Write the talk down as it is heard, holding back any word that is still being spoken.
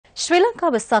ශ්‍රී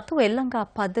ලංකාව සතු එල්ලංගා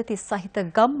පද්ධති සහිත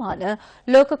ගම්මාන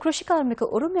ලෝක කෘෂිකාර්මික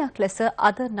උරුමයක් ලෙස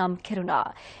අද නම් කෙරුණා.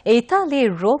 ඒ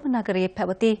ඉතාලියේ රෝම නගරයේ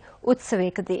පැවති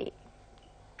උත්සවයකදී.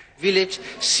 Village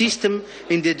system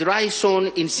in the dry zone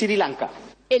in Sri Lanka.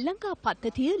 එල්ලංගා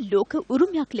පද්ධතිය ලෝක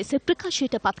උරුමයක් ලෙස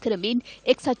ප්‍රකාශයට පත් කරමින්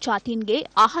එක්සත් ජාතීන්ගේ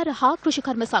ආහාර හා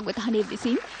කෘෂිකර්ම සංවිධානය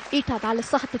විසින් ඊට අදාළ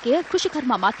සහතිකය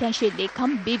කෘෂිකර්ම අමාත්‍යාංශයේ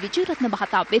ලේකම් බී විජේරත්න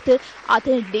මහතා වෙත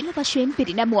අද නිල වශයෙන්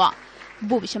පිරිනැමුවා.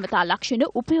 භූ විෂමතා ලක්ෂණ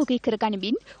උපයෝගී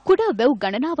කරගනිමින් කුඩා වැව්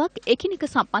ගණනාවක් එකිනෙක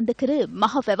සම්බන්ධ කර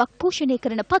මහ වැවක් පෝෂණය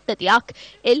කරන පද්ධතියක්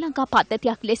එල්ලංගා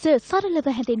පද්ධතියක් ලෙස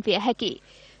සරලව හැඳින්විය හැකියි.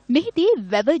 මෙහිදී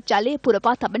වැව ජලය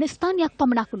පුරවා තබන ස්ථානයක්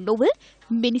පමණක් නොව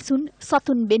මිනිසුන්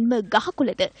සතුන් මෙන්ම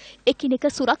ගහකොළද එකිනෙක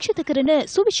සුරක්ෂිත කරන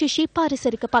සුවිශේෂී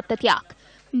පාරිසරික පද්ධතියක්.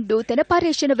 නූතන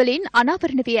පර්යේෂණවලින්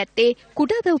අනාවරණ වී ඇත්තේ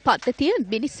කුඩා වැව් පද්ධතිය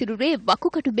මිනිස් සිරුරේ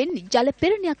වකුකටුවෙන් ජල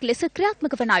පෙරණයක් ලෙස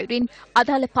ක්‍රියාත්මක වන අයුරින්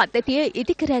අදාළ පද්ධතිය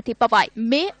ඉදිකර ඇති බවයි.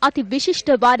 මේ අති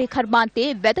විශිෂ්ට වාරි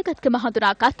කර්මාන්තයේ වැදගත්කම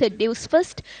හඳුනාගත්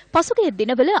Newsfirst පසුගිය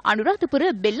දිනවල අනුරාධපුර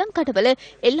බෙල්ලන්කඩවල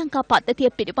එල්ලංකා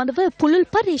පද්ධතිය පිළිබඳව පුළුල්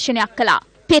පර්යේෂණයක් කළා.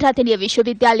 පෙරාදෙණිය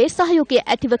විශ්වවිද්‍යාලයේ සහයෝගය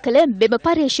ඇතිව කළ මෙම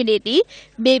පර්යේෂණයේදී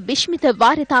මේ විශ්මිත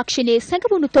වාර්ය තාක්ෂණයේ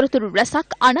සැඟවුණු තොරතුරු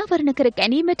රැසක් අනාවරණ කර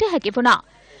ගැනීමට හැකි වුණා.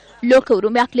 ලෝක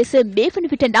උරුමයක් ලෙස මේ වන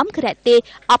විට නම් කර ඇත්තේ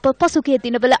අප පසුගිය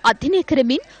දිනවල අධ්‍යයනය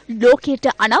කරමින් ලෝකයට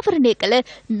අනාවරණය කළ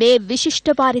මේ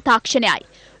විශිෂ්ට වාර්ය තාක්ෂණයයි.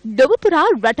 ලොවපුරා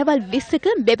රටවල්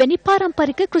 20ක මෙවැනි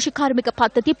පාරම්පරික කෘෂිකාර්මික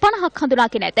පද්ධති 50ක්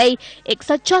හඳුනාගෙන ඇතැයි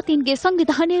එක්සත් ජාතීන්ගේ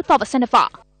සංවිධානය පවසනවා.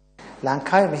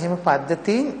 ලංකාවේ මෙහෙම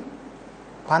පද්ධති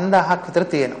 5000ක් විතර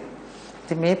තියෙනවා.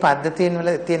 ඉතින් මේ පද්ධතියන්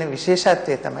වල තියෙන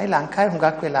විශේෂත්වය තමයි ලංකාවේ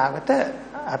හුඟක් වෙලාවට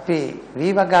අපි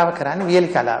වී වගාව කරන්නේ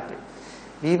වියලි කලාපේ.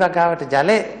 වී වගාවට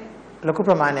ජලය ලොකු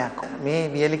ප්‍රමාණයක් මේ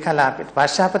වියලි කලාපෙට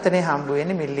වර්ෂාපතනේ හම්බ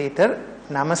වෙන්නේ මිලිලීටර්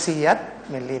 900ත්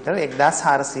මිලිලීටර්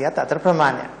 1400ත් අතර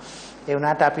ප්‍රමාණයක්. ඒ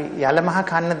වුණාට අපි යල මහ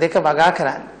කන්න දෙක වගා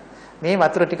කරන්නේ. මේ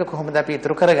වතුර ටික කොහොමද අපි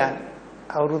ඉතුරු කරගන්නේ?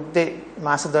 අවුරුද්දේ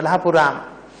මාස 12 පුරාම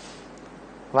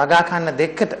වගා කන්න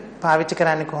දෙකට පාවිච්චි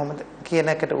කරන්නේ කොහොමද කියන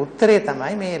එකට උත්තරේ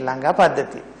තමයි මේ එල්ලංගා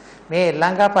පද්ධතිය. මේ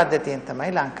එල්ලංගා පද්ධතියෙන්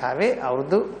තමයි ලංකාවේ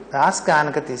අවුරුදු 10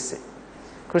 ගානක තිස්සේ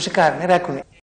කෘෂිකාර්මික රැකුනේ.